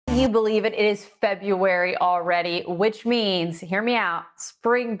You believe it, it is February already, which means, hear me out,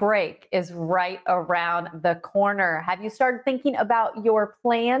 spring break is right around the corner. Have you started thinking about your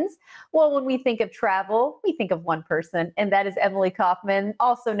plans? Well, when we think of travel, we think of one person, and that is Emily Kaufman,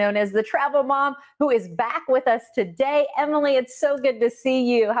 also known as the Travel Mom, who is back with us today. Emily, it's so good to see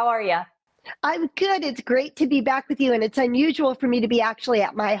you. How are you? I'm good. It's great to be back with you. And it's unusual for me to be actually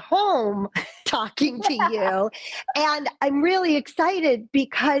at my home talking to you. And I'm really excited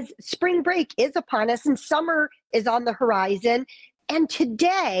because spring break is upon us and summer is on the horizon. And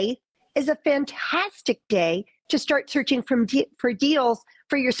today is a fantastic day to start searching for deals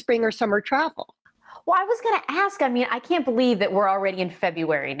for your spring or summer travel. Well, I was going to ask, I mean, I can't believe that we're already in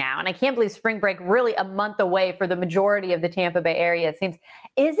February now, and I can't believe spring break really a month away for the majority of the Tampa Bay area, it seems.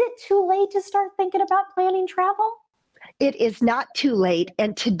 Is it too late to start thinking about planning travel? It is not too late.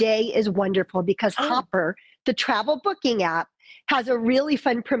 And today is wonderful because Oh, Hopper, the travel booking app, has a really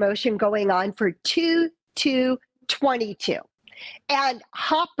fun promotion going on for 2222. And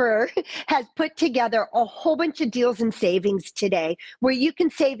Hopper has put together a whole bunch of deals and savings today where you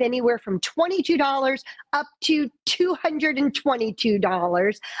can save anywhere from $22 up to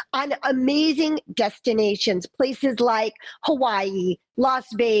 $222 on amazing destinations, places like Hawaii, Las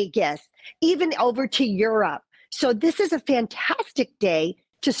Vegas, even over to Europe. So this is a fantastic day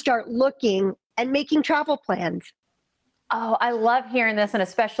to start looking and making travel plans. oh, I love hearing this, and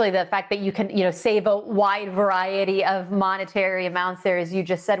especially the fact that you can, save a wide variety of monetary amounts there, as you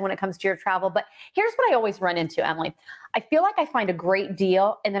just said, when it comes to your travel. But here's what I always run into, Emily. I feel like I find a great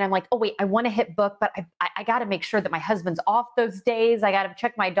deal, and then I'm like, oh, wait, I want to hit book, but I got to make sure that my husband's off those days. I got to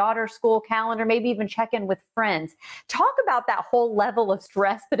check my daughter's school calendar, maybe even check in with friends. Talk about that whole level of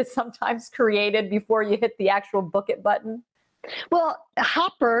stress that is sometimes created before you hit the actual book it button. Well,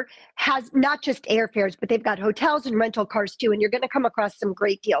 Hopper has not just airfares, but they've got hotels and rental cars too. And you're going to come across some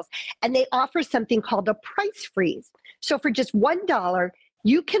great deals. And they offer something called a price freeze. So for just $1,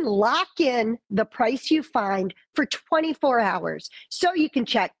 you can lock in the price you find for 24 hours. So you can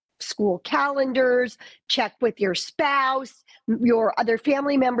check school calendars, check with your spouse, your other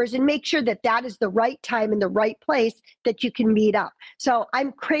family members, and make sure that that is the right time and the right place that you can meet up. So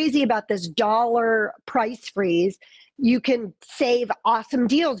I'm crazy about this dollar price freeze. You can save awesome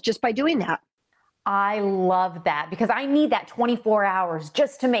deals just by doing that. I love that because I need that 24 hours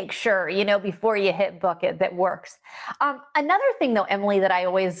just to make sure, before you hit book it, that works. Another thing, though, Emily, that I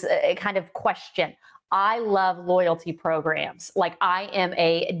always kind of question. I love loyalty programs. Like I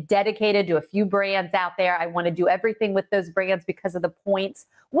am dedicated to a few brands out there. I want to do everything with those brands because of the points.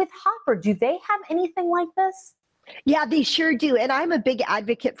 With Hopper, do they have anything like this? Yeah, they sure do. And I'm a big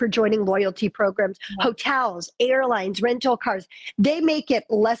advocate for joining loyalty programs, hotels, airlines, rental cars. They make it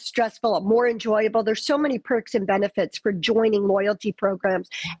less stressful, more enjoyable. There's so many perks and benefits for joining loyalty programs.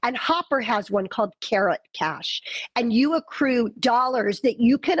 And Hopper has one called Carrot Cash. And you accrue dollars that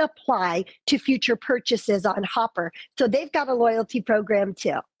you can apply to future purchases on Hopper. So they've got a loyalty program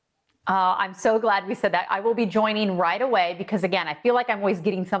too. I'm so glad we said that. I will be joining right away because, again, I feel like I'm always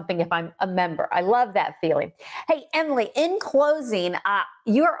getting something if I'm a member. I love that feeling. Hey, Emily, in closing,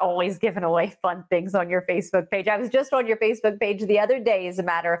 you're always giving away fun things on your Facebook page. I was just on your Facebook page the other day, as a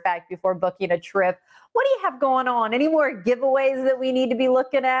matter of fact, before booking a trip. What do you have going on? Any more giveaways that we need to be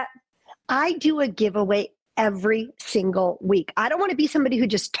looking at? I do a giveaway every single week. I don't want to be somebody who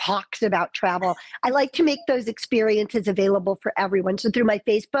just talks about travel. I like to make those experiences available for everyone. So through my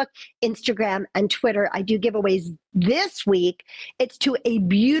Facebook, Instagram, and Twitter, I do giveaways. This week, it's to a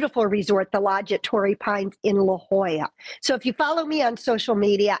beautiful resort, the Lodge at Torrey Pines in La Jolla. So if you follow me on social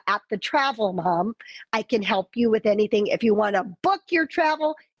media at The Travel Mom, I can help you with anything. If you want to book your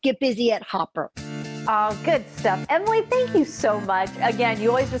travel, get busy at Hopper. Oh, good stuff. Emily, thank you so much. Again, you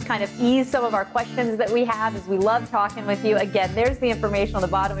always just kind of ease some of our questions that we have as we love talking with you. Again, there's the information on the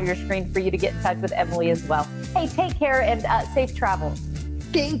bottom of your screen for you to get in touch with Emily as well. Hey, take care and safe travels.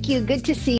 Thank you. Good to see you.